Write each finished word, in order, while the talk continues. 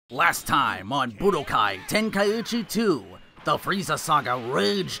Last time on Budokai Tenkaichi 2, the Frieza saga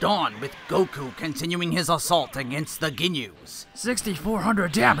raged on with Goku continuing his assault against the Ginyus.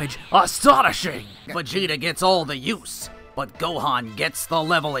 6,400 damage, astonishing! Vegeta gets all the use, but Gohan gets the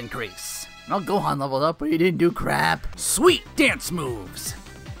level increase. Well, Gohan leveled up, but he didn't do crap. Sweet dance moves!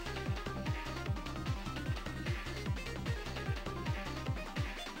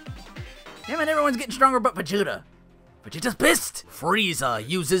 Damn it, everyone's getting stronger but Vegeta. Vegeta's pissed! Frieza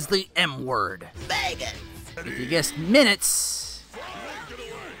uses the M word. Vegas! If you guessed minutes,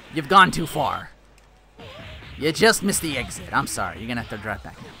 you've gone too far. You just missed the exit. I'm sorry, you're gonna have to drive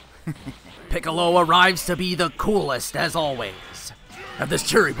back now. Piccolo arrives to be the coolest as always. Have this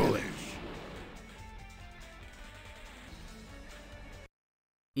cherry bullet.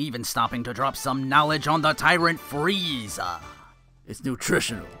 Even stopping to drop some knowledge on the tyrant Frieza. It's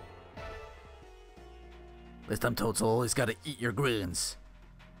nutritional. Last I'm told, so always gotta eat your greens.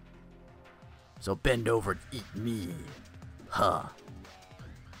 So bend over and eat me. Huh.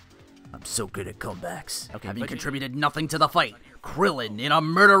 I'm so good at comebacks. Okay, having contributed nothing to the fight, Krillin, in a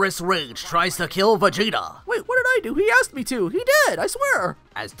murderous rage, tries to kill Vegeta. Wait, what did I do? He asked me to. He did, I swear.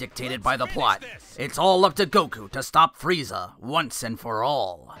 As dictated by the plot, it's all up to Goku to stop Frieza once and for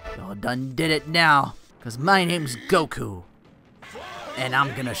all. Y'all done did it now, because my name's Goku. And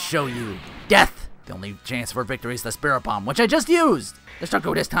I'm gonna show you death. The only chance for victory is the Spirit Bomb, which I just used. Let's not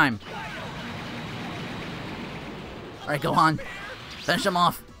go this time. Alright, Gohan. Finish him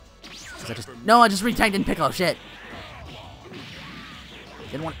off. I just re-tagged in Piccolo. Shit.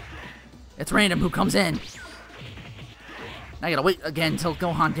 Didn't want. It's random who comes in. Now I gotta wait again until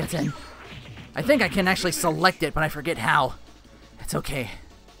Gohan gets in. I think I can actually select it, but I forget how. It's okay.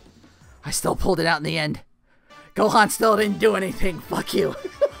 I still pulled it out in the end. Gohan still didn't do anything. Fuck you.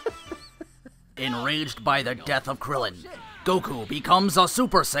 Enraged by the death of Krillin, Goku becomes a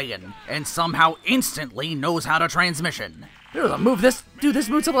Super Saiyan and somehow instantly knows how to transmission. Do this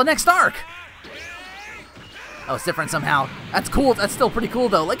move till the next arc. Oh, it's different somehow. That's cool. That's still pretty cool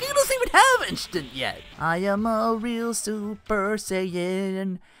though. Like, he doesn't even have instant yet. I am a real Super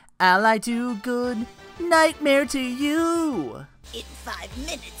Saiyan. Ally to good, nightmare to you. In 5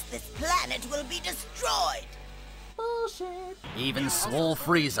 minutes, this planet will be destroyed. Bullshit. Even Swole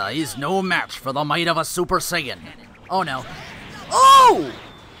Frieza is no match for the might of a Super Saiyan. Oh no. Oh!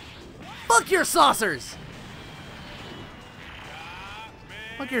 Fuck your saucers!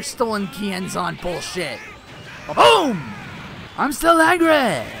 Fuck your stolen Kienzon bullshit. Boom! I'm still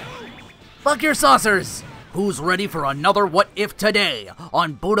angry! Fuck your saucers! Who's ready for another What If today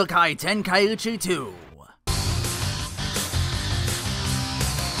on Budokai Tenkaichi 2?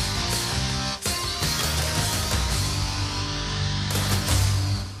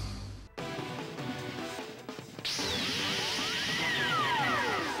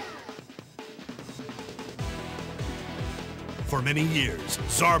 For many years,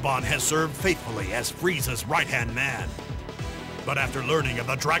 Zarbon has served faithfully as Frieza's right-hand man. But after learning of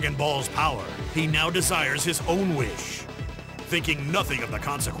the Dragon Ball's power, he now desires his own wish. Thinking nothing of the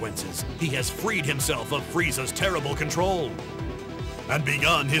consequences, he has freed himself of Frieza's terrible control and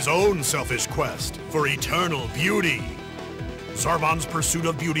begun his own selfish quest for eternal beauty. Zarbon's pursuit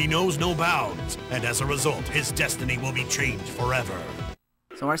of beauty knows no bounds, and as a result, his destiny will be changed forever.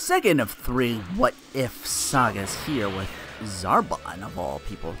 So our second of 3 What If sagas here with Zarbon, of all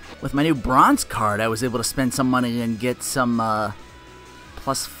people. With my new bronze card, I was able to spend some money and get some +5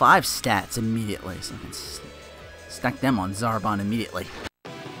 stats immediately, so I can stack them on Zarbon immediately.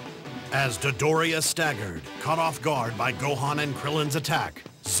 As Dodoria staggered, caught off guard by Gohan and Krillin's attack,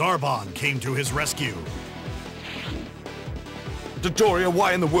 Zarbon came to his rescue. Dodoria,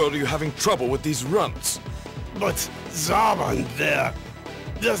 why in the world are you having trouble with these runts? But Zarbon,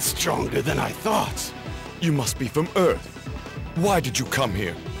 they're stronger than I thought. You must be from Earth. Why did you come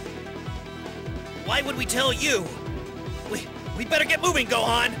here? Why would we tell you? We better get moving,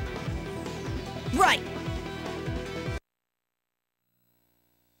 Gohan! Right!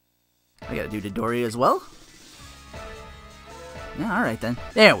 I gotta do Dodoria as well? Yeah, alright then.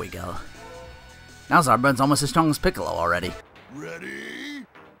 There we go. Now Zarbon's almost as strong as Piccolo already. Ready?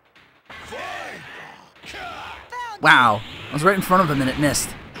 Fight! Wow, I was right in front of him and it missed.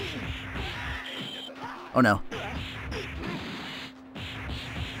 Oh no.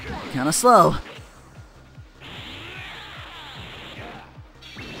 Kinda slow.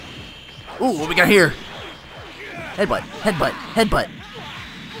 Ooh, what we got here? Headbutt, headbutt, headbutt.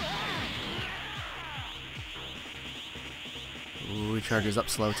 Ooh, he charges up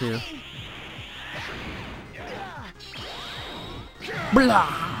slow too.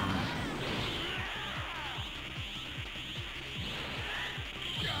 Blah!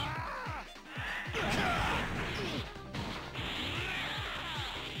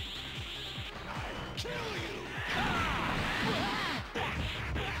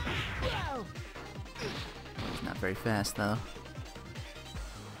 very fast, though.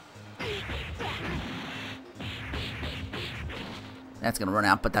 That's gonna run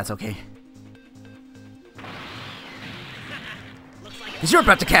out, but that's okay. Because you're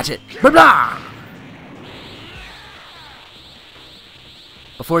about to catch it! Blah blah!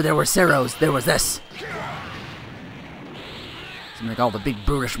 Before there were Ceros, there was this. Seems like all the big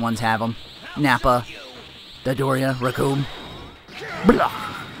brutish ones have them. Nappa, Dodoria, Raccoon. Blah!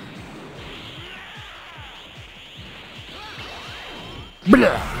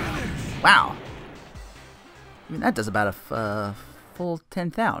 Blah! Wow. I mean, that does about a full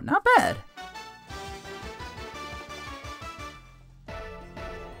 10,000. Not bad.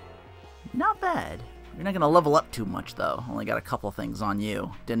 Not bad. You're not going to level up too much, though. Only got a couple things on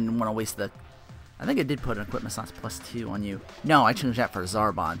you. Didn't want to waste the... I think I did put an equipment slots +2 on you. No, I changed that for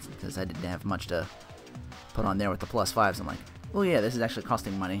Zarbon, because I didn't have much to put on there with the +5s. I'm like, oh yeah, this is actually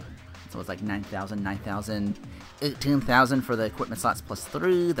costing money. So it's like 9,000, 9,000, 18,000 for the equipment slots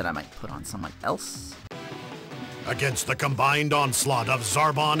 +3 that I might put on someone else. Against the combined onslaught of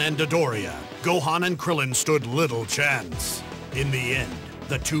Zarbon and Dodoria, Gohan and Krillin stood little chance. In the end,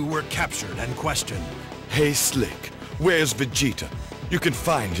 the two were captured and questioned. Hey, Slick, where's Vegeta? You can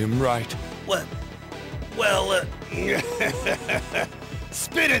find him, right? What? Well,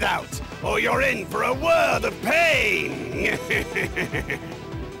 Spit it out, or you're in for a world of pain!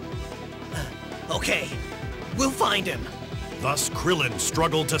 okay. We'll find him. Thus, Krillin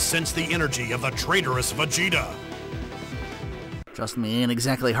struggled to sense the energy of the traitorous Vegeta. Trust me, ain't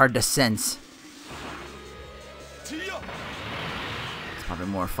exactly hard to sense. It's probably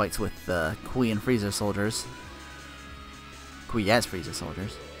more fights with Kui and Frieza soldiers. Kui as Frieza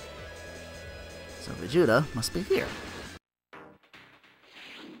soldiers. So Vegeta must be here.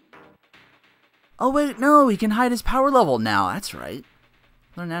 Oh wait, no, he can hide his power level now. That's right.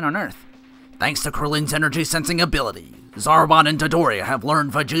 Learn that on Earth. Thanks to Krillin's energy sensing ability, Zarbon and Dodoria have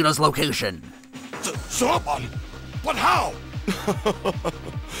learned Vegeta's location. Zarbon? But how?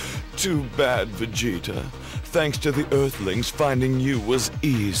 Too bad, Vegeta. Thanks to the Earthlings, finding you was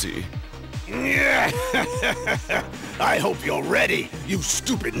easy. I hope you're ready, you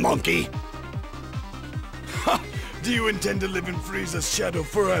stupid monkey! Do you intend to live in Frieza's shadow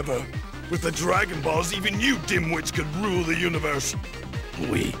forever? With the Dragon Balls, even you dimwits could rule the universe.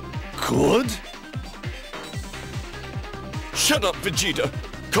 We could? Shut up, Vegeta!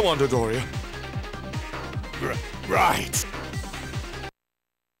 Come on, Dodoria. Right.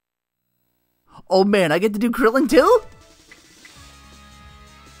 Oh man, I get to do Krillin too?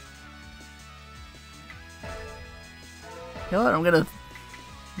 You know what, I'm gonna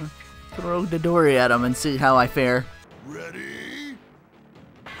throw Dodoria at him and see how I fare. Ready?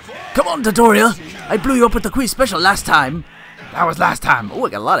 Come on, Dodoria! I blew you up with the Kui special last time. That was last time. Oh, I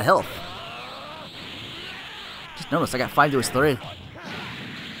got a lot of health. Just noticed I got 5 to his 3. At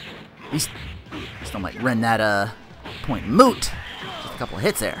least don't like run that point moot. Just a couple of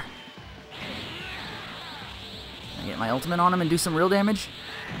hits there. Can I get my ultimate on him and do some real damage?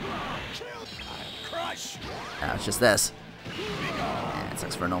 No, it's just this. Yeah, it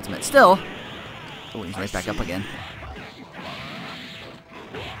sucks for an ultimate. Still. Oh, he's right back up again.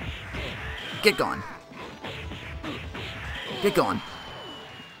 Get going. Get going.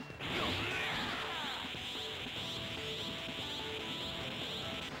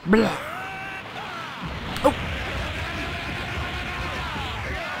 Blah. Oh.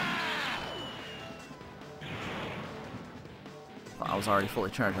 Well, I was already fully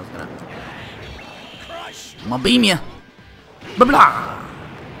charged. I was gonna. I'm gonna beam ya. Blah blah.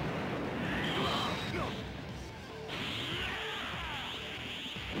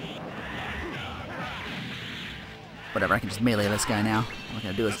 Whatever, I can just melee this guy now. All I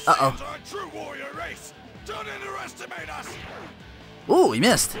gotta do is... Uh-oh. Ooh, he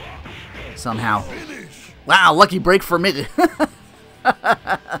missed. Somehow. Wow, lucky break for me.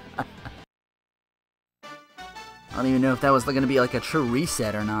 I don't even know if that was gonna be like a true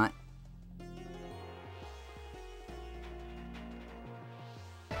reset or not.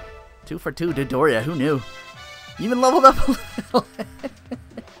 Two for 2, Dodoria, who knew? He even leveled up a little.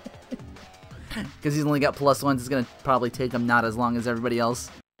 Because he's only got +1s, it's going to probably take him not as long as everybody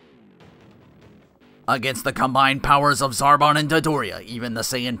else. Against the combined powers of Zarbon and Dodoria, even the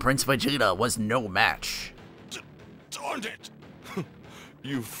Saiyan Prince Vegeta was no match. Darn it!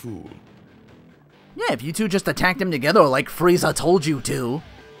 You fool. Yeah, if you two just attacked him together like Frieza told you to.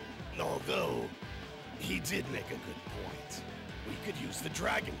 Although, he did make a good point. We could use the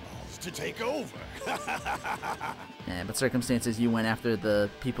Dragon Balls to take over. Yeah, but circumstances, you went after the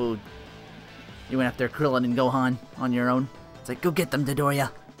people... You went after Krillin and Gohan on your own. It's like, go get them, Dodoria.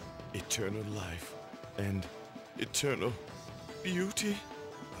 Eternal life and eternal beauty.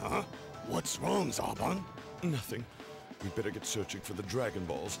 Huh? What's wrong, Zarbon? Nothing. We better get searching for the Dragon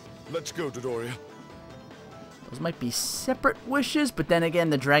Balls. Let's go, Dodoria. Those might be separate wishes, but then again,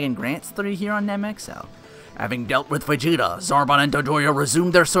 the dragon grants 3 here on Namek, so... Having dealt with Vegeta, Zarbon and Dodoria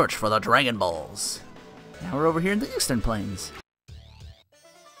resumed their search for the Dragon Balls. Now we're over here in the Eastern Plains.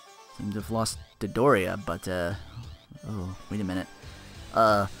 Seem to have lost Dodoria, but, oh, wait a minute.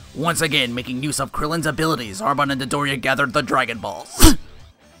 Once again, making use of Krillin's abilities, Zarbon and Dodoria gathered the Dragon Balls.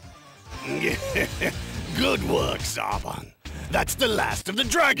 Good work, Zarbon. That's the last of the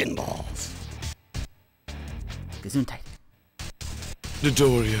Dragon Balls. Gesundheit.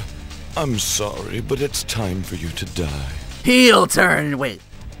 Dodoria, I'm sorry, but it's time for you to die. Heel turn! Wait.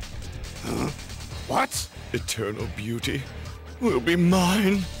 Huh? What? Eternal beauty will be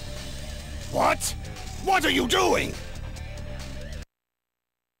mine. What? What are you doing?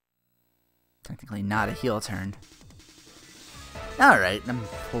 Technically not a heel turn. Alright, I'm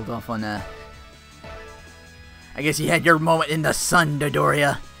hold off on, I guess you had your moment in the sun,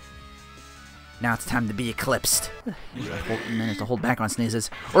 Dodoria. Now it's time to be eclipsed. A minute to hold back on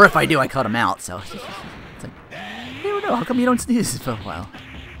sneezes. Or if I do, I cut them out, so... It's like, I don't know, how come you don't sneeze for a while?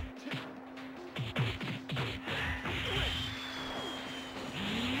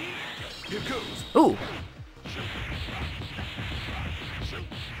 Here goes. Ooh!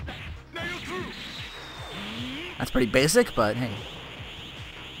 Now you're through. That's pretty basic, but hey.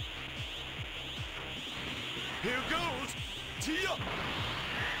 Here goes. Tee up.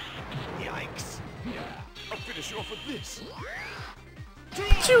 Yikes. I'll finish you off with this.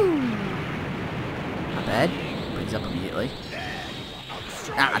 Choo! Not bad. Brings up immediately.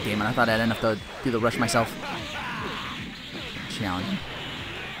 Ah, damn it, I thought I had enough to do the rush myself. Challenge.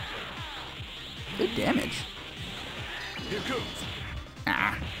 Good damage. Here goes.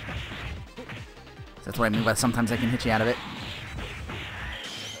 Ah. That's what I mean by sometimes I can hit you out of it.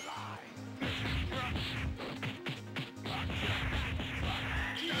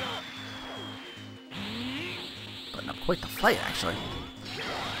 Putting up quite the fight, actually.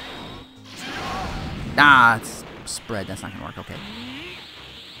 Ah, it's spread. That's not gonna work. Okay.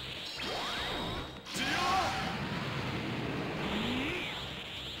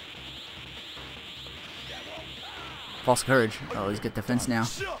 False courage. Oh, he's got defense now. I'll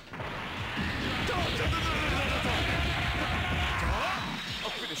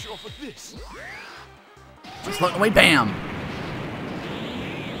finish you off with this. Just floating away. Bam.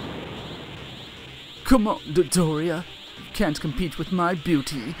 Come on, Dodoria. You can't compete with my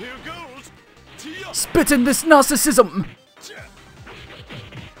beauty. Here goes. Tee up. Spit in this narcissism.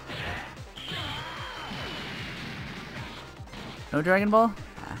 No Dragon Ball?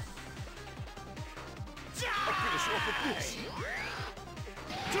 Ah. I'll finish you off with this.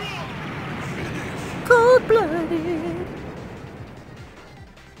 Cold-blooded.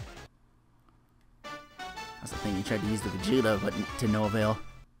 That's the thing, you tried to use the Vegeta, but to no avail.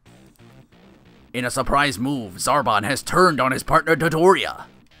 In a surprise move, Zarbon has turned on his partner Dodoria.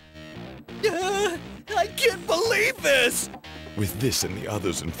 I can't believe this! With this and the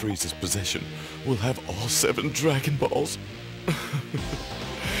others in Frieza's possession, we'll have all 7 Dragon Balls.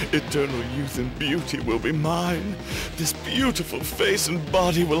 Eternal youth and beauty will be mine. This beautiful face and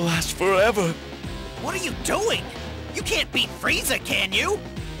body will last forever. What are you doing? You can't beat Frieza, can you?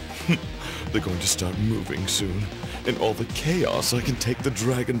 They're going to start moving soon. In all the chaos, I can take the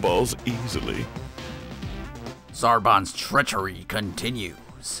Dragon Balls easily. Zarbon's treachery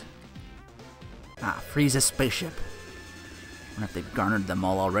continues. Ah, Frieza's spaceship. I wonder if they've garnered them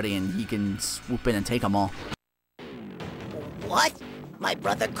all already and he can swoop in and take them all. What? My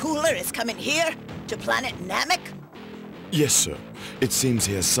brother Cooler is coming here? To planet Namek? Yes, sir. It seems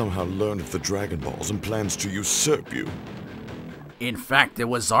he has somehow learned of the Dragon Balls and plans to usurp you. In fact, it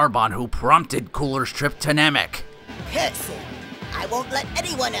was Zarbon who prompted Cooler's trip to Namek. Curse him. I won't let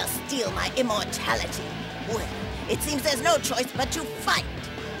anyone else steal my immortality. Well, it seems there's no choice but to fight.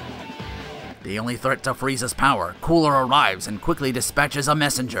 The only threat to Frieza's power, Cooler arrives and quickly dispatches a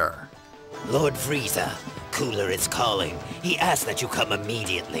messenger. Lord Frieza, Cooler is calling. He asked that you come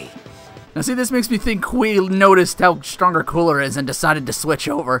immediately. Now see, this makes me think Kui noticed how stronger Cooler is and decided to switch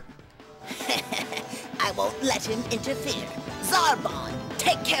over. I won't let him interfere. Zarbon,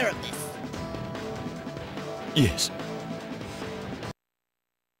 take care of this. Yes.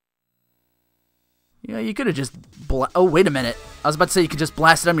 Yeah, you could have just oh, wait a minute. I was about to say you could just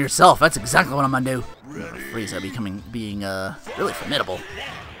blast them yourself. That's exactly what I'm gonna do. Frieza being really formidable.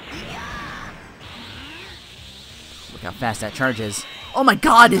 Look how fast that charges. Oh my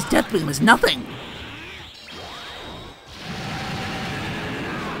god, his death beam is nothing!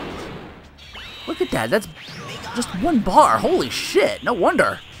 Look at that, that's just one bar. Holy shit. No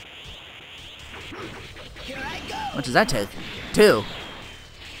wonder. How much does that take? 2.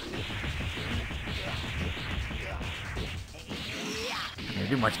 I don't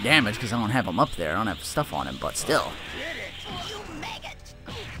do much damage because I don't have him up there. I don't have stuff on him, but still.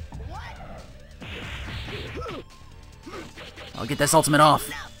 I'll get this ultimate off.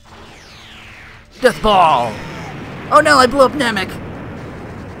 Death Ball! Oh no, I blew up Namek!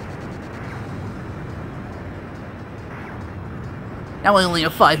 Now I only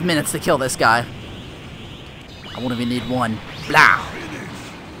have 5 minutes to kill this guy. I won't even need 1. Blah!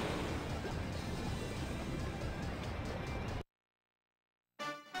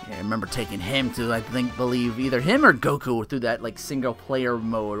 Yeah, I remember taking him to, I believe, either him or Goku through that, like, single-player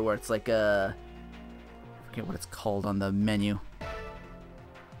mode where it's like, I forget what it's called on the menu.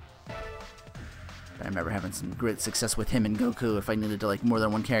 I remember having some great success with him and Goku if I needed to, like, more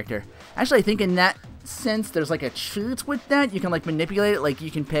than one character. Actually, I think in that sense, there's, like, a cheat with that. You can, like, manipulate it. Like, you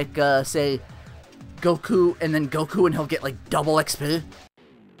can pick, say, Goku and then Goku and he'll get, like, double XP.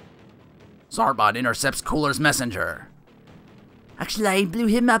 Zarbon intercepts Cooler's messenger. Actually, I blew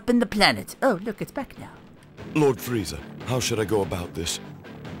him up in the planet. Oh, look, it's back now. Lord Frieza, how should I go about this?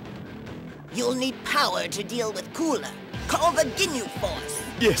 You'll need power to deal with Cooler. Call the Ginyu Force.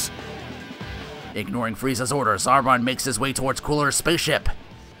 Yes. Ignoring Frieza's order, Zarbon makes his way towards Cooler's spaceship.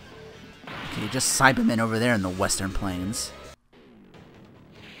 Okay, just Cybermen over there in the Western Plains.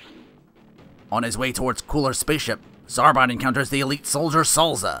 On his way towards Cooler's spaceship, Zarbon encounters the elite soldier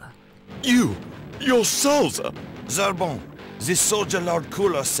Salza. You're Salza! Zarbon, this soldier Lord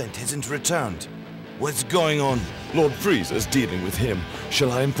Cooler sent hasn't returned. What's going on? Lord Frieza's dealing with him.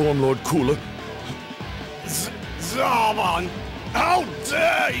 Shall I inform Lord Cooler? Zarbon! How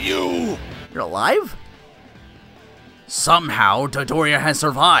dare you! You're alive? Somehow, Dodoria has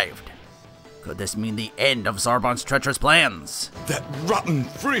survived. Could this mean the end of Zarbon's treacherous plans? That rotten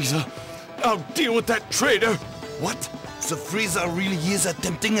Frieza! I'll deal with that traitor! What? So Frieza really is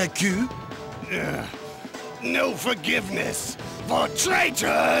attempting a coup? No forgiveness for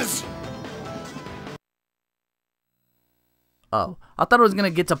traitors! Oh, I thought I was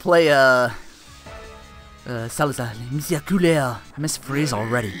gonna get to play, Salazar, Monsieur Couleur. I miss Frieza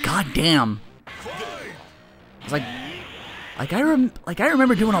already. God damn. It's like I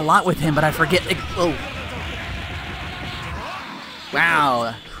remember doing a lot with him, but I forget. Like, oh.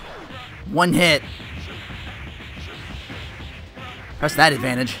 Wow. 1 hit. Press that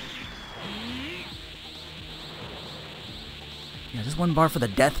advantage. Yeah, just 1 bar for the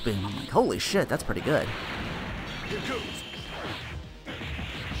death boom. I'm like, holy shit, that's pretty good.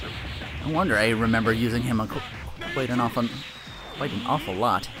 No wonder I remember using him quite an awful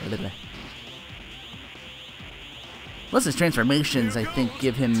lot. Unless his transformations, I think,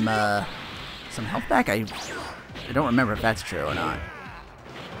 give him some health back. I don't remember if that's true or not.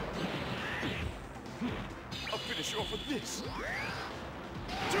 I'll finish you off with this.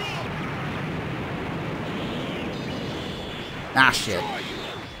 Ah, shit.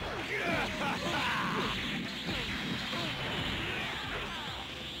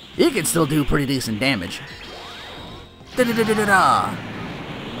 He can still do pretty decent damage. Da-da-da-da-da-da.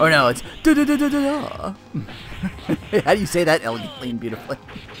 Or no, it's da-da-da-da-da-da. How do you say that elegantly and beautifully?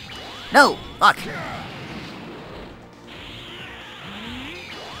 No! Fuck!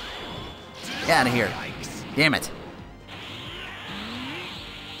 Get out of here. Damn it.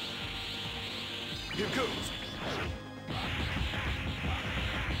 Here goes.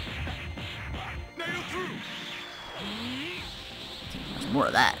 Nail through. There's more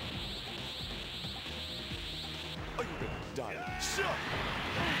of that. Are you gonna die? Shut.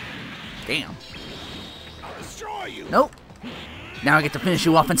 Damn. I'll destroy you! Nope. Now I get to finish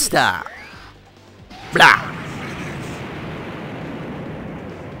you off in style. Blah!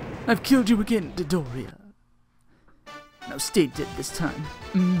 I've killed you again, Dodoria. Now stay dead this time.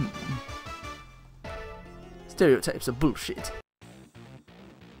 Stereotypes are bullshit.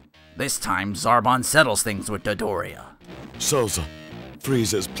 This time, Zarbon settles things with Dodoria. Salza,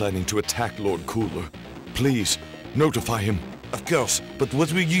 Frieza is planning to attack Lord Cooler. Please, notify him. Of course, but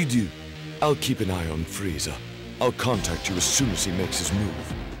what will you do? I'll keep an eye on Frieza. I'll contact you as soon as he makes his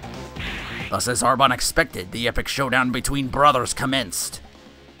move. Thus, as Zarbon expected, the epic showdown between brothers commenced.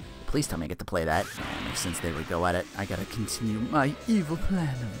 Please tell me I get to play that. And since they would go at it, I gotta continue my evil plan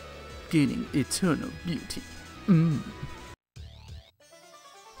of gaining eternal beauty.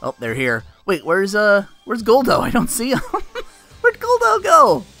 Oh, they're here. Wait, where's Goldo? I don't see him. Where'd Goldo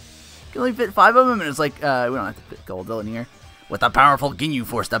go? Can only fit 5 of them, and it's like, we don't have to fit Goldo in here. With a powerful Ginyu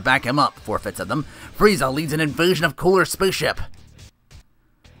Force to back him up, 4/5 of them, Frieza leads an invasion of Cooler's spaceship.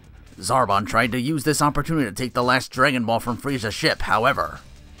 Zarbon tried to use this opportunity to take the last Dragon Ball from Frieza's ship, however.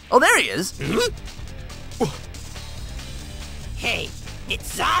 Oh, there he is! Hey,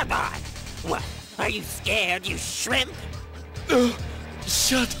 it's Zarbon! What, are you scared, you shrimp?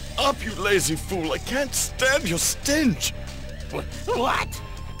 Shut up, you lazy fool! I can't stand your stench! What?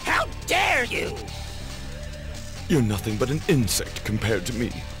 How dare you? You're nothing but an insect compared to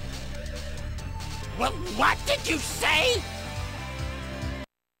me. Well, what did you say?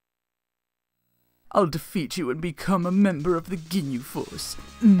 I'll defeat you and become a member of the Ginyu Force.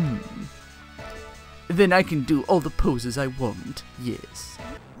 Then I can do all the poses I want, yes.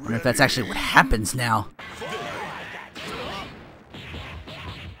 I wonder if that's actually what happens now.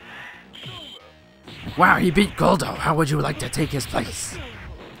 Wow, he beat Goldo. How would you like to take his place?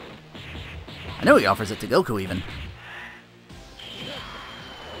 I know he offers it to Goku, even.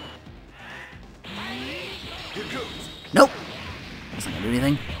 Nope. That's not gonna do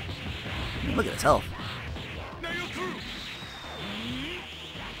anything. I mean, look at his health.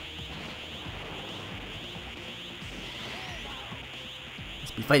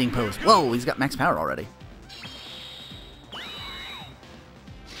 Let's be fighting pose. Whoa, he's got max power already.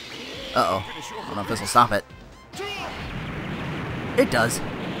 Uh-oh. I don't know if this will stop it. It does.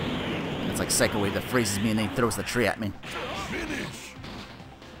 It's like Psycho Wave that freezes me and then he throws the tree at me.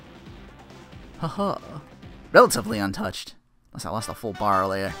 Haha. Relatively untouched. Unless I lost a full bar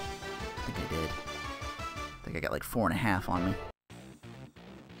earlier. I think I did. I think I got like 4.5 on me.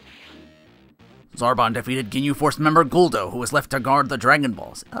 Zarbon defeated Ginyu Force member Goldo, who was left to guard the Dragon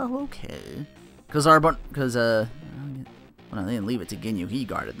Balls. Oh, okay. Because well, no, they didn't leave it to Ginyu, he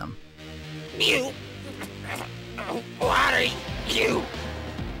guarded them. You... What are you?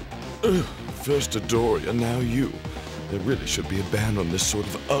 First Doria, now you. There really should be a ban on this sort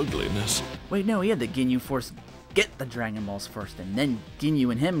of ugliness. Wait, no, he had the Ginyu Force get the Dragon Balls first, and then Ginyu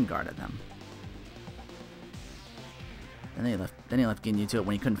and him guarded them. Then he left Ginyu to it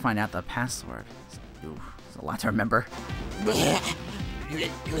when he couldn't find out the password. Ooh, it's a lot to remember.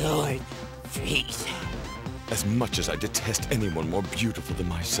 Lord Frieza. As much as I detest anyone more beautiful than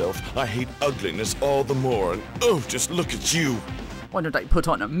myself, I hate ugliness all the more, and oh, just look at you! Why don't I put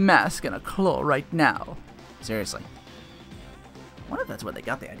on a mask and a claw right now? Seriously. I wonder if that's where they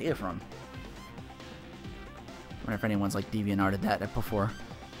got the idea from. I wonder if anyone's like DeviantArted that before.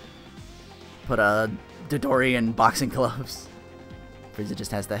 Put a Dodori in boxing gloves. Frieza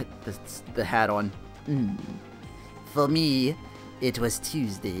just has the hat on. For me, it was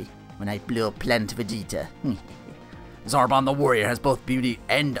Tuesday when I blew up Planet Vegeta. Zarbon the warrior has both beauty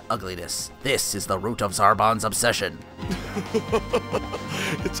and ugliness. This is the root of Zarbon's obsession.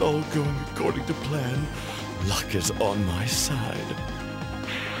 It's all going according to plan. Luck is on my side.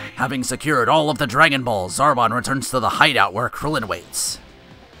 Having secured all of the Dragon Balls, Zarbon returns to the hideout where Krillin waits.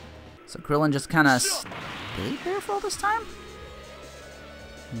 So Krillin just kind of stayed there for all this time?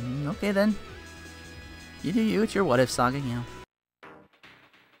 Okay then. You do you, it's your What-If Saga, you know.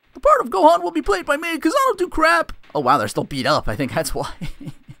 The part of Gohan will be played by me, because I don't do crap! Oh wow, they're still beat up, I think that's why.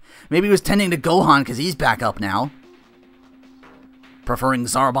 Maybe he was tending to Gohan, because he's back up now. Preferring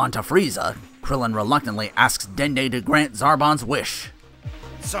Zarbon to Frieza, Krillin reluctantly asks Dende to grant Zarbon's wish.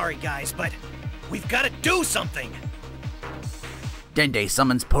 Sorry guys, but we've got to do something! Dende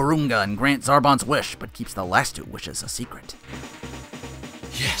summons Porunga and grants Zarbon's wish, but keeps the last 2 wishes a secret.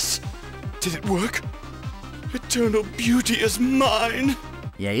 Yes! Did it work? Eternal beauty is mine!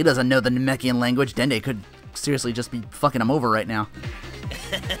 Yeah, he doesn't know the Namekian language. Dende could seriously just be fucking him over right now.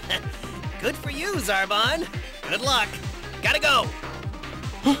 Good for you, Zarbon. Good luck. Gotta go.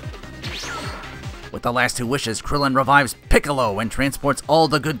 With the last 2 wishes, Krillin revives Piccolo and transports all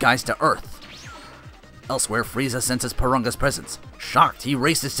the good guys to Earth. Elsewhere, Frieza senses Porunga's presence. Shocked, he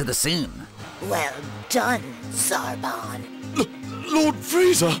races to the scene. Well done, Zarbon. Lord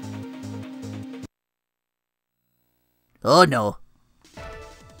Frieza! Oh no.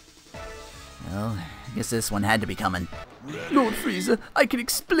 Well, I guess this one had to be coming. Lord Frieza, I can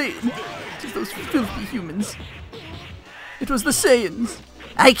explain. It is those filthy humans. It was the Saiyans.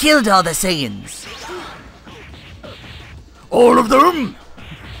 I killed all the Saiyans. All of them?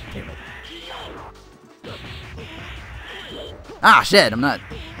 Ah, shit, I'm not...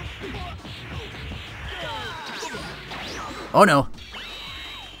 Oh no.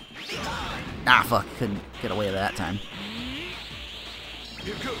 Ah, fuck, couldn't get away with that time.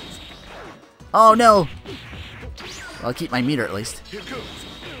 Oh no! Well, I'll keep my meter at least.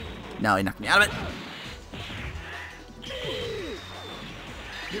 No, he knocked me out of it.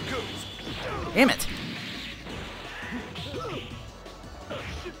 Damn it!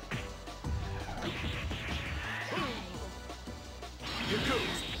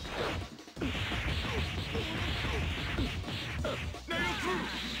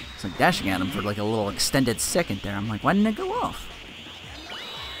 It's like dashing at him for like a little extended second there. I'm like, why didn't it go off?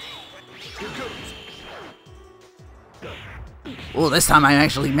 Oh, this time I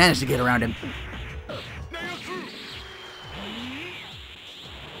actually managed to get around him.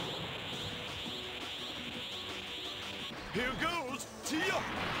 Here goes.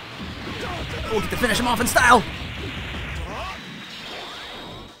 We'll get to finish him off in style.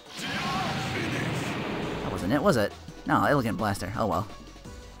 That wasn't it, was it? No, elegant blaster. Oh well.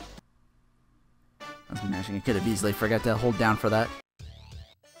 I was mashing. I could have easily forgot to hold down for that.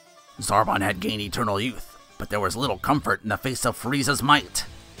 Zarbon had gained eternal youth, but there was little comfort in the face of Frieza's might.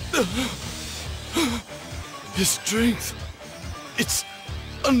 His strength. It's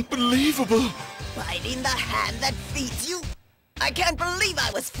unbelievable. Fighting the hand that feeds you? I can't believe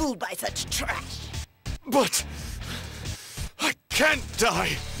I was fooled by such trash. But I can't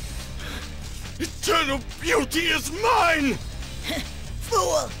die. Eternal beauty is mine!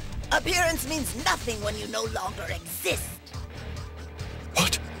 Fool! Appearance means nothing when you no longer exist.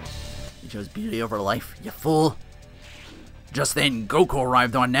 What? You chose beauty over life, you fool. Just then, Goku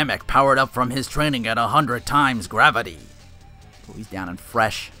arrived on Namek, powered up from his training at 100 times gravity. Oh, he's down and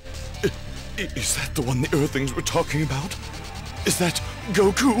fresh. Is that the one the Earthlings were talking about? Is that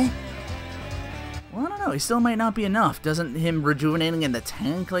Goku? Well, I don't know. He still might not be enough. Doesn't him rejuvenating in the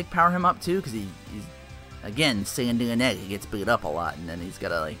tank like power him up too? Because he's again sanding an egg. He gets beat up a lot, and then he's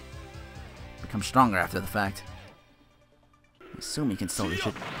gotta like become stronger after the fact. I assume he can still reach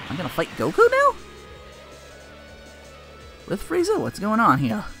it. I'm gonna fight Goku now? With Frieza? What's going on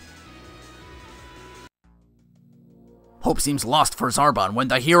here? Hope seems lost for Zarbon when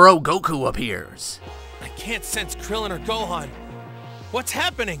the hero Goku appears. I can't sense Krillin or Gohan. What's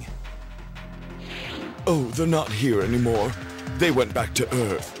happening? Oh, they're not here anymore. They went back to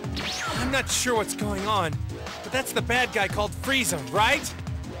Earth. I'm not sure what's going on, but that's the bad guy called Frieza, right?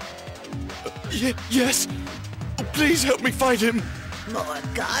 Yes. Oh, please help me fight him. More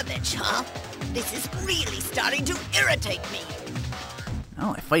garbage, huh? This is really starting to irritate me.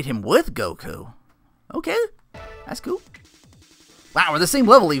 Oh, I fight him with Goku. Okay, that's cool. Wow, we're the same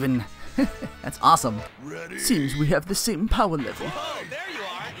level even. That's awesome. Ready? Seems we have the same power level. Oh, there you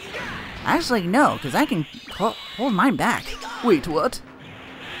are. Actually, no, because I can hold mine back. Wait, what?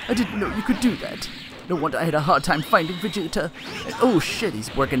 I didn't know you could do that. No wonder I had a hard time finding Vegeta. And, oh shit,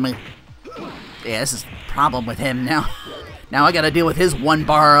 he's working me. Yeah, this is the problem with him now. Now I gotta deal with his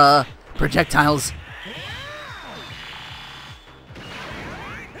one-bar projectiles.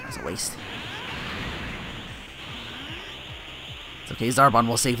 That's a waste. It's okay, Zarbon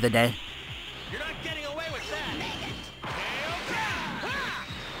will save the day. You're not getting away with that.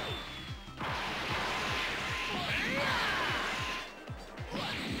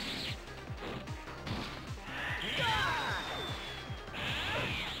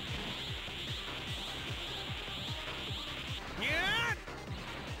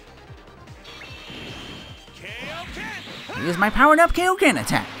 Use my powered-up Kaioken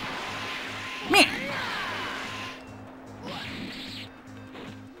attack. Man.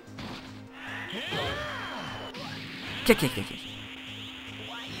 Kick.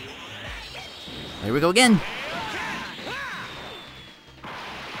 Here we go again.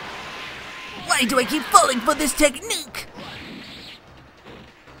 Why do I keep falling for this technique?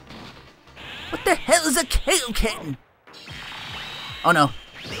 What the hell is a Kaioken? Oh no.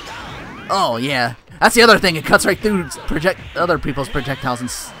 Oh yeah. That's the other thing. It cuts right through other people's projectiles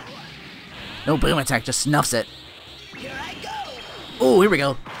and no boom attack, just snuffs it. Oh, here we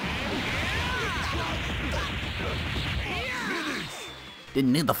go.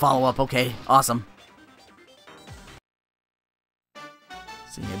 Didn't need the follow-up. Okay, awesome.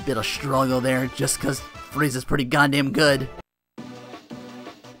 See a bit of struggle there, just because Frieza's pretty goddamn good.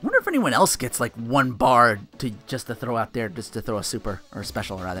 Wonder if anyone else gets like one bar just to throw out there, just to throw a super or a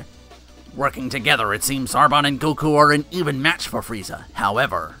special rather. Working together, it seems Zarbon and Goku are an even match for Frieza.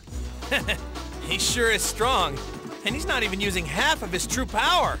 However, he sure is strong, and he's not even using half of his true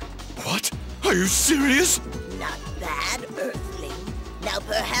power. What? Are you serious? Not bad, Earthling. Now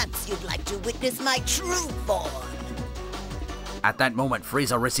perhaps you'd like to witness my true form. At that moment,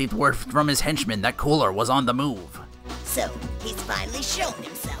 Frieza received word from his henchman that Cooler was on the move. So, he's finally shown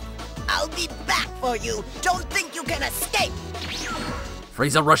himself. I'll be back for you. Don't think you can escape.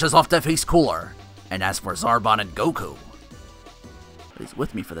 Frieza rushes off to face Cooler. And as for Zarbon and Goku, he's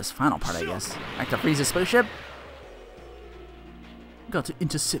with me for this final part, I guess. Back to Frieza's spaceship. Got to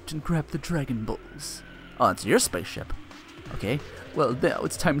intercept and grab the Dragon Balls. Oh, it's your spaceship. Okay, well now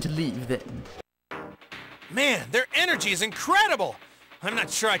it's time to leave then. Man, their energy is incredible! I'm not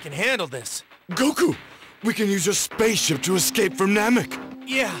sure I can handle this. Goku, we can use your spaceship to escape from Namek.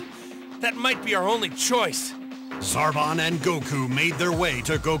 Yeah, that might be our only choice. Zarbon and Goku made their way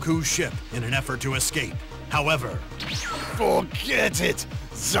to Goku's ship in an effort to escape. However, Forget it,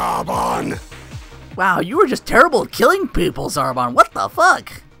 Zarbon! Wow, you were just terrible at killing people, Zarbon. What the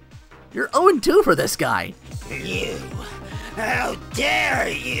fuck? You're 0-2 for this guy. You! How dare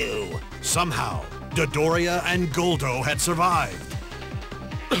you! somehow, Dodoria and Goldo had survived.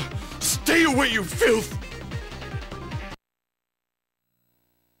 Stay away, you filth!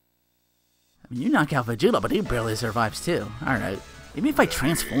 I mean, you knock out Vegeta, but he barely survives too. Alright. Maybe if I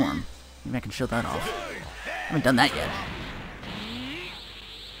transform, maybe I can show that off. I haven't done that yet.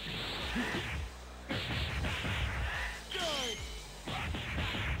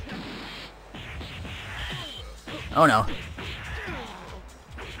 Oh no.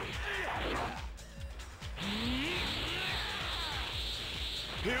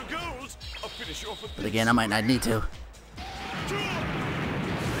 Here goes! I'll finish you off with But again, I might not need to.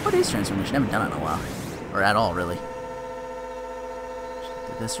 What is transformation? I haven't done it in a while. Or at all, really.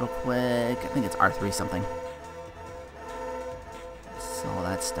 Do this real quick. I think it's R3 something. That's all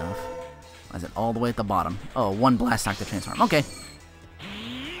that stuff. Why is it all the way at the bottom? Oh, one blast knock to transform. Okay.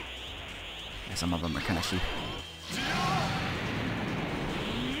 Yeah, some of them are kind of cheap.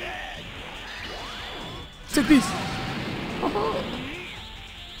 Take these! Oh.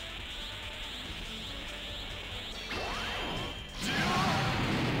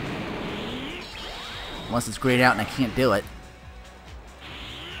 Unless it's grayed out and I can't do it.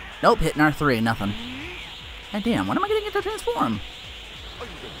 Nope, hitting R3, nothing. God damn, when am I getting it to transform? Are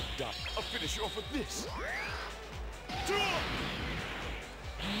you ready to die? I'll finish you off with this.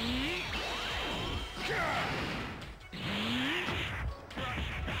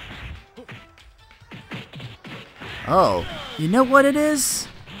 Oh, you know what it is?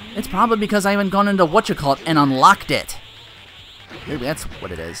 It's probably because I haven't gone into whatchamacallit and unlocked it. Maybe that's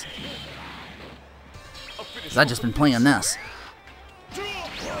what it is. Because I've just been playing this.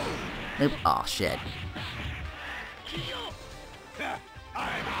 Maybe, oh, shit.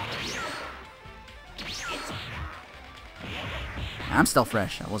 I'm still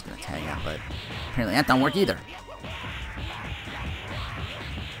fresh. I was going to tag out, but apparently that don't work either.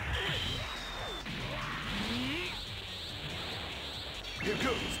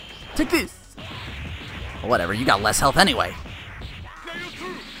 Take this! Well, whatever, you got less health anyway.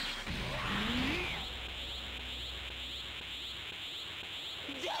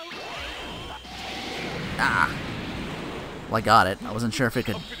 Ah. Well, I got it. I wasn't sure if it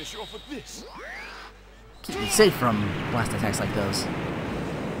could keep me safe from blast attacks like those.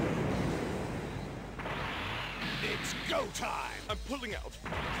 It's go time! I'm pulling out.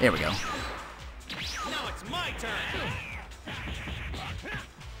 There we go. Now it's my turn.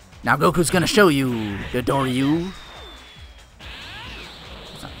 Now Goku's gonna show you, Dodoryu.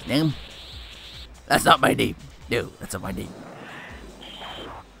 That's not his name. That's not my name. No, that's not my name.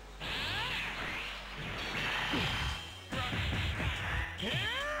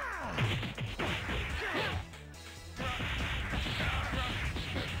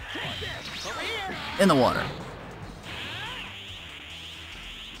 In the water.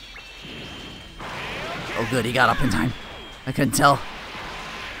 Oh good, he got up in time. I couldn't tell.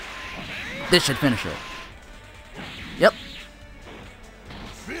 This should finish it. Yep.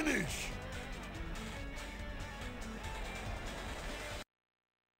 Finish!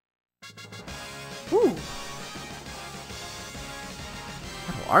 Whew.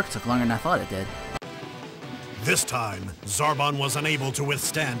 That whole arc took longer than I thought it did. This time, Zarbon was unable to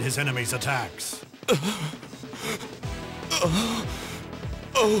withstand his enemy's attacks.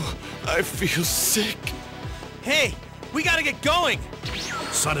 Oh, I feel sick. Hey, we gotta get going.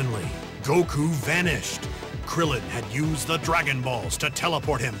 Suddenly, Goku vanished. Krillin had used the Dragon Balls to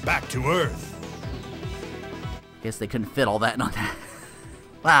teleport him back to Earth. Guess they couldn't fit all that on that.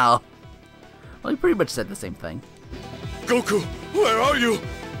 Wow. Well, he pretty much said the same thing. Goku, where are you?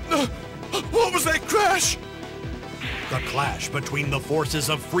 What was that crash? The clash between the forces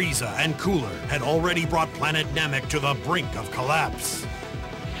of Frieza and Cooler had already brought planet Namek to the brink of collapse.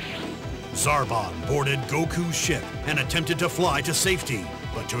 Zarbon boarded Goku's ship and attempted to fly to safety,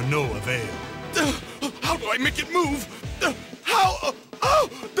 but to no avail. How do I make it move? How? Oh,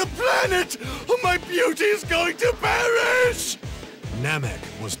 the planet! My beauty is going to perish!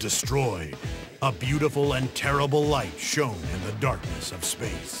 Namek was destroyed. A beautiful and terrible light shone in the darkness of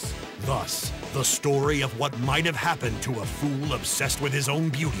space. Thus, the story of what might have happened to a fool obsessed with his own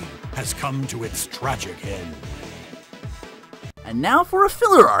beauty has come to its tragic end. And now for a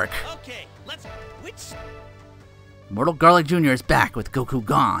filler arc. Okay, let's... Which... Mortal Garlic Jr. is back with Goku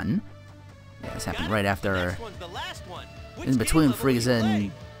gone. Yeah, this happened right after Next one's the last one. in between Frieza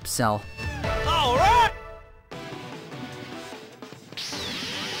and Cell. All right.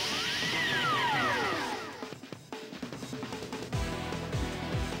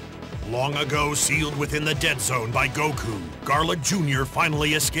 Long ago sealed within the Dead Zone by Goku, Garlic Jr.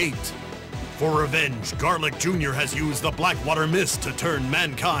 finally escaped. For revenge, Garlic Jr. has used the Blackwater Mist to turn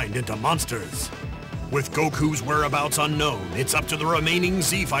mankind into monsters. With Goku's whereabouts unknown, it's up to the remaining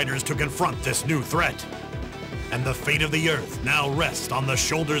Z-Fighters to confront this new threat. And the fate of the Earth now rests on the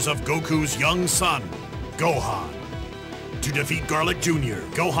shoulders of Goku's young son, Gohan. To defeat Garlic Jr.,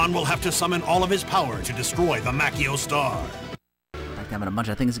 Gohan will have to summon all of his power to destroy the Makio Star. Like having a bunch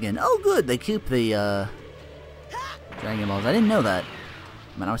of things again. Oh good, they keep the Dragon Balls. I didn't know that.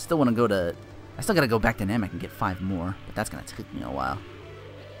 I mean, I still want to go to... I still gotta go back to Namek and get 5 more, but that's gonna take me a while.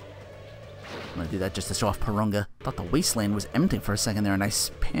 I'm gonna do that just to show off Porunga. Thought the wasteland was empty for a second there, and I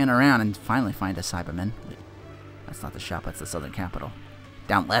span around and finally find a Cyberman. Wait, that's not the shop, that's the southern capital.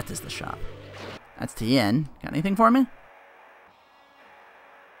 Down left is the shop. That's Tien. Got anything for me?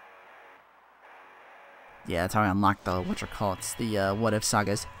 Yeah, that's how I unlocked the, it's the What-If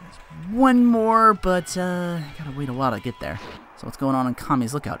Sagas. There's one more, but I gotta wait a while to get there. So what's going on in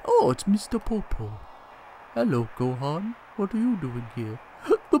Kami's Lookout? Oh, it's Mr. Popo. Hello, Gohan. What are you doing here?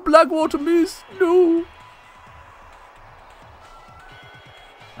 The Blackwater Mist! No!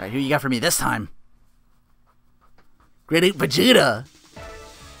 Alright, who you got for me this time? Great Ape Vegeta!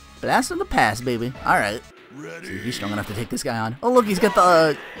 Blast from the past, baby. Alright. See, he's strong enough to take this guy on. Oh, look, he's got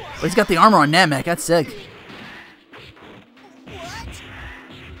the armor on Namek. That's sick.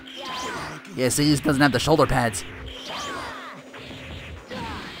 Yeah, see, he doesn't have the shoulder pads.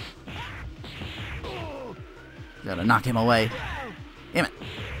 Gotta knock him away. Damn it.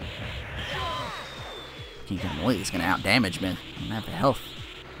 Can't get him away. He's gonna out-damage me. I don't have the health.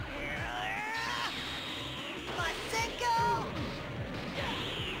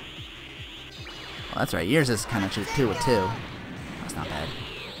 Well, that's right. Yours is kind of cheap too with 2. That's not bad.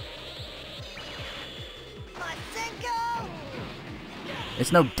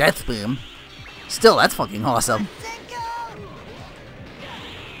 It's no death beam. Still, that's fucking awesome.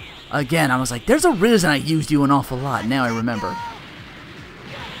 Again, I was like, there's a reason I used you an awful lot. Now I remember.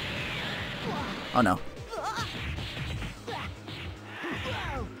 Oh no.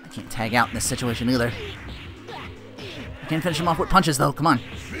 I can't tag out in this situation either. I can't finish him off with punches though. Come on.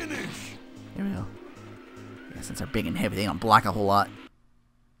 Here we go. Yeah, since they're big and heavy, they don't block a whole lot.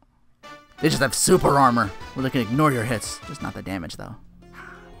 They just have super armor where they can ignore your hits. Just not the damage though.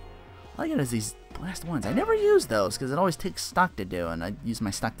 All I get is these blast ones. I never use those because it always takes stock to do, and I use my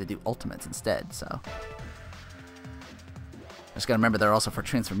stock to do ultimates instead, so. I just gotta remember they're also for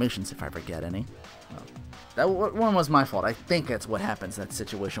transformations if I ever get any. Oh. That one was my fault. I think that's what happens in that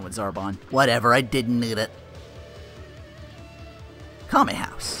situation with Zarbon. Whatever, I didn't need it. Kame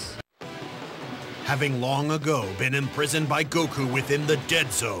House. Having long ago been imprisoned by Goku within the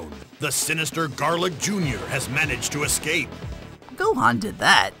Dead Zone, the sinister Garlic Jr. has managed to escape. Gohan did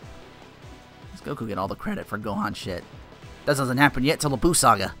that. Does Goku get all the credit for Gohan shit? That doesn't happen yet till the Buu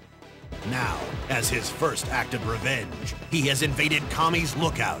Saga. Now, as his first act of revenge, he has invaded Kami's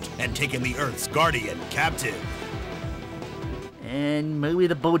Lookout and taken the Earth's Guardian captive. And maybe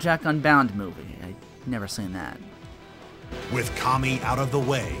the BoJack Unbound movie. I've never seen that. With Kami out of the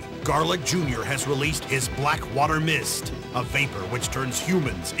way, Garlic Jr. has released his Blackwater Mist, a vapor which turns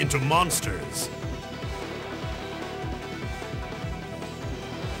humans into monsters.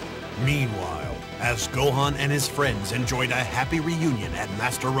 Meanwhile, as Gohan and his friends enjoyed a happy reunion at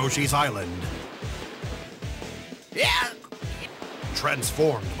Master Roshi's island,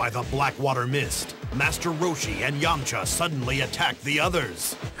 transformed by the Blackwater Mist, Master Roshi and Yamcha suddenly attacked the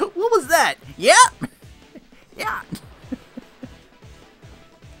others. What was that? Yeah! Yeah!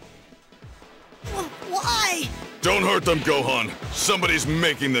 Why? Don't hurt them, Gohan. Somebody's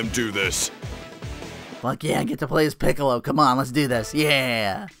making them do this. Fuck yeah, I get to play as Piccolo. Come on, let's do this.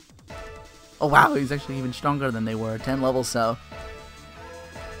 Yeah! Oh wow, he's actually even stronger than they were. 10 levels, so.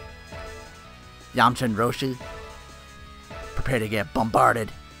 Yamcha and Roshi, prepare to get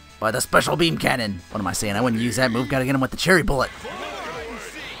bombarded by the special beam cannon. What am I saying? I wouldn't use that move. Gotta get him with the cherry bullet.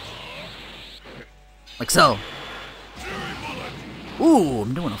 Like so. Ooh,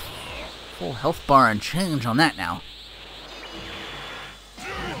 I'm doing a full health bar and change on that now.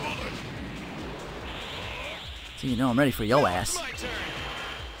 So you know I'm ready for yo ass.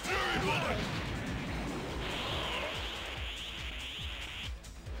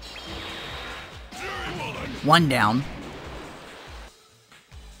 One down.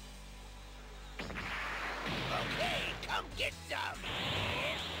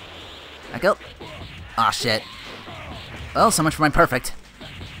 Back up. Aw, shit. Well, so much for my perfect.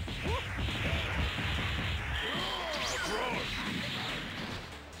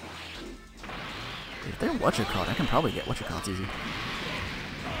 If they're whatchamacallit, I can probably get whatchamacallit easy.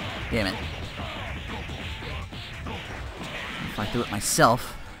 Damn it. If I do it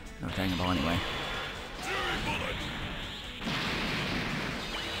myself, no Dragon Ball anyway.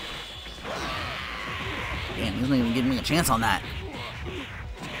 Damn, he doesn't even give me a chance on that.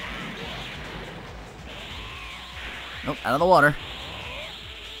 Nope, out of the water.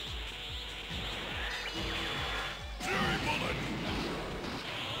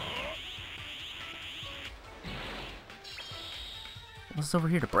 What's over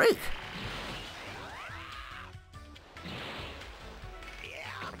here to break?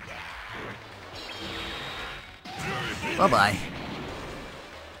 Bye-bye.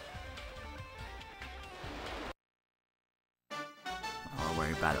 I'll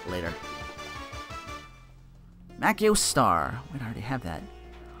worry about it later. Macchio Star. Wait, I already have that.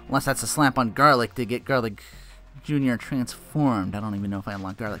 Unless that's a slap on Garlic to get Garlic Jr. transformed. I don't even know if I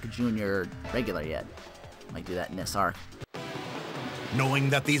unlocked Garlic Jr. regular yet. Might do that in this arc. Knowing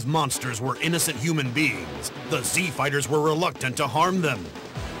that these monsters were innocent human beings, the Z-Fighters were reluctant to harm them.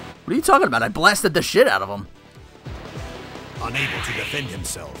 What are you talking about? I blasted the shit out of him. Unable to defend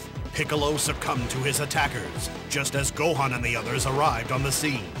himself, Piccolo succumbed to his attackers, just as Gohan and the others arrived on the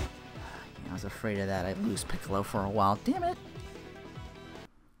scene. I was afraid of that. I'd lose Piccolo for a while. Damn it.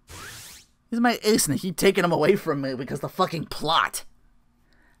 He's my ace and they keep taking him away from me because of the fucking plot.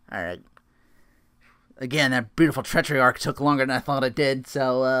 Alright. Again, that beautiful treachery arc took longer than I thought it did,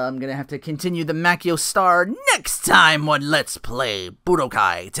 so I'm gonna have to continue the Macchio Star next time on Let's Play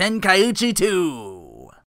Budokai Tenkaichi 2.